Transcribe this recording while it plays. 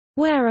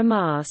Wear a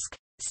mask.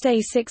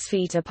 Stay 6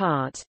 feet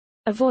apart.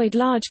 Avoid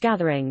large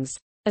gatherings.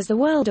 As the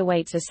world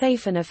awaits a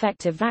safe and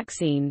effective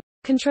vaccine,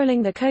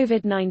 controlling the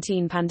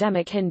COVID-19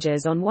 pandemic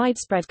hinges on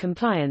widespread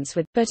compliance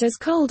with, but as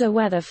colder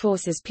weather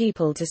forces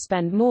people to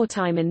spend more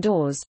time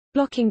indoors,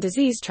 blocking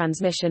disease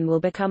transmission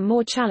will become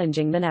more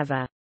challenging than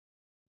ever.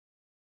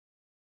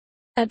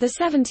 At the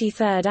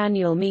 73rd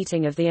annual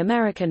meeting of the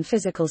American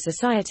Physical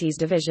Society's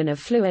Division of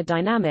Fluid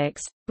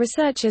Dynamics,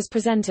 researchers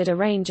presented a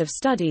range of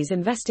studies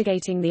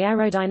investigating the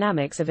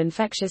aerodynamics of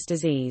infectious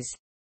disease.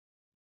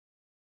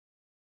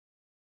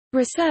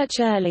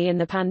 Research early in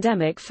the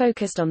pandemic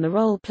focused on the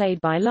role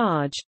played by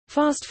large,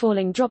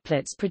 fast-falling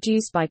droplets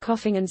produced by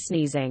coughing and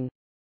sneezing.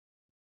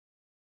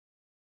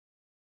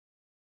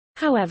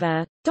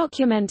 However,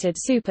 documented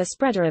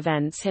super-spreader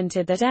events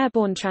hinted that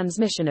airborne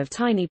transmission of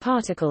tiny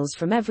particles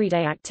from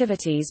everyday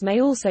activities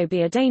may also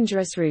be a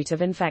dangerous route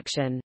of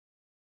infection.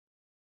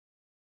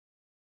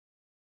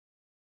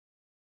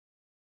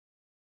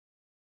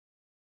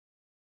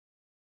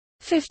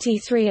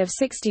 "53 of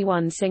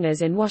 61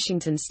 singers in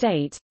Washington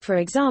state, for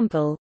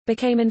example,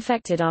 became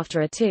infected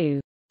after a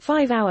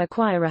 2.5-hour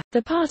choir.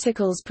 The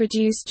particles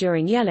produced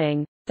during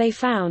yelling, they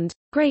found,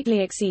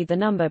 greatly exceed the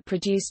number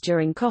produced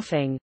during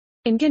coughing.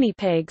 In guinea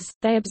pigs,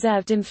 they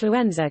observed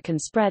influenza can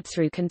spread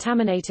through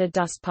contaminated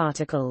dust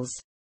particles.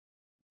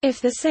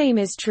 If the same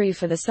is true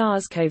for the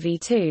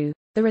SARS-CoV-2,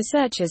 the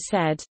researchers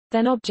said,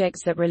 then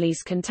objects that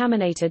release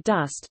contaminated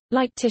dust,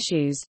 like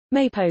tissues,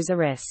 may pose a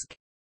risk."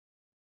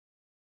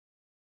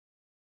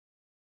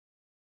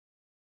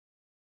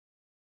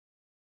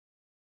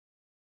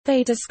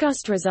 They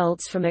discussed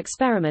results from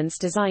experiments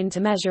designed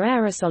to measure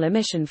aerosol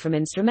emission from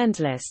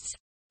instrumentalists.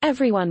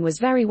 Everyone was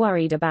very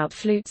worried about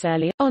flutes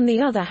early. On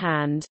the other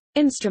hand,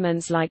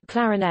 instruments like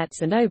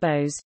clarinets and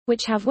oboes,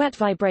 which have wet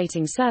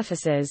vibrating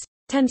surfaces,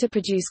 tend to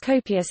produce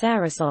copious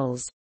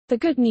aerosols. The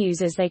good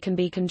news is they can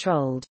be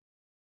controlled.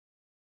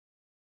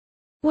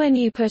 When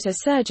you put a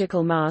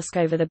surgical mask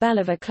over the bell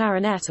of a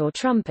clarinet or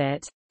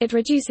trumpet, it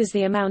reduces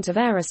the amount of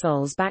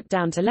aerosols back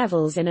down to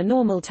levels in a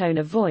normal tone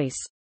of voice.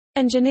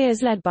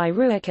 Engineers led by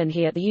Ruick and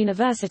He at the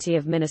University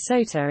of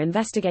Minnesota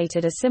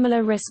investigated a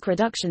similar risk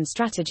reduction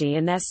strategy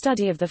in their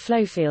study of the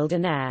flow field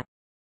in air.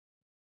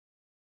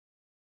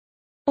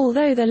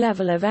 Although the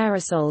level of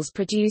aerosols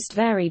produced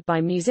varied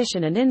by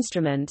musician and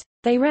instrument,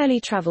 they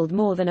rarely traveled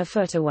more than a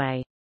foot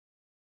away.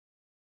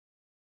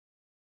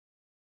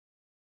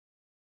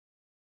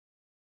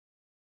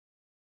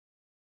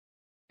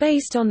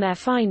 Based on their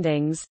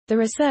findings, the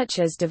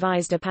researchers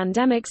devised a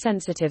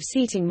pandemic-sensitive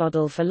seating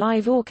model for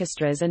live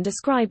orchestras and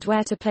described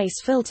where to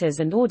place filters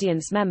and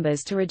audience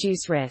members to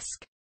reduce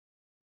risk.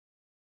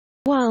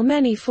 While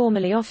many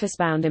formerly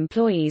office-bound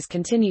employees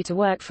continue to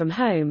work from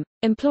home,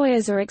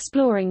 employers are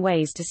exploring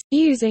ways to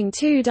using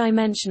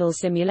two-dimensional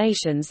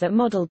simulations that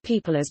modeled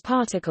people as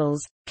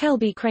particles.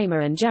 Kelby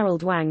Kramer and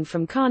Gerald Wang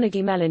from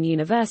Carnegie Mellon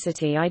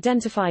University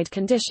identified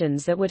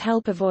conditions that would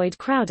help avoid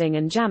crowding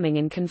and jamming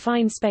in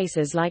confined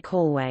spaces like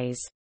hallways.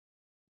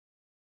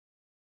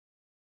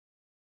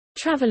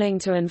 Traveling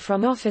to and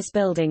from office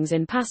buildings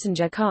in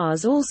passenger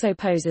cars also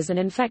poses an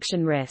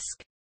infection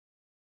risk.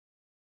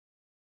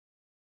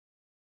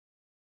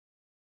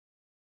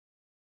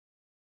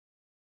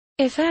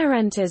 If air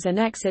enters and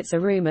exits a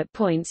room at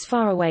points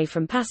far away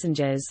from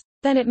passengers,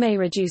 then it may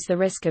reduce the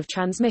risk of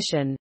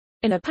transmission.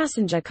 In a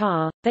passenger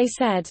car, they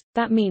said,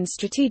 that means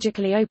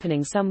strategically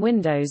opening some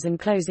windows and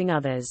closing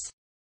others.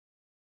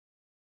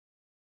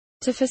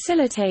 To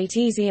facilitate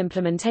easy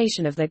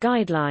implementation of the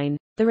guideline,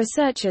 the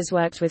researchers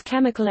worked with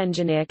chemical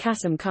engineer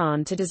Qasim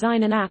Khan to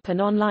design an app and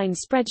online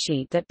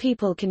spreadsheet that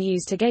people can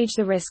use to gauge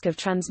the risk of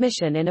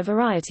transmission in a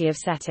variety of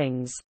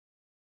settings.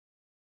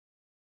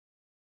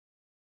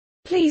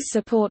 Please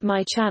support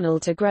my channel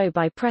to grow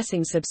by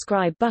pressing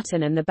subscribe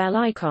button and the bell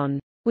icon.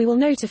 We will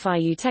notify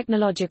you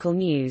technological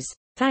news.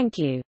 Thank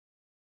you.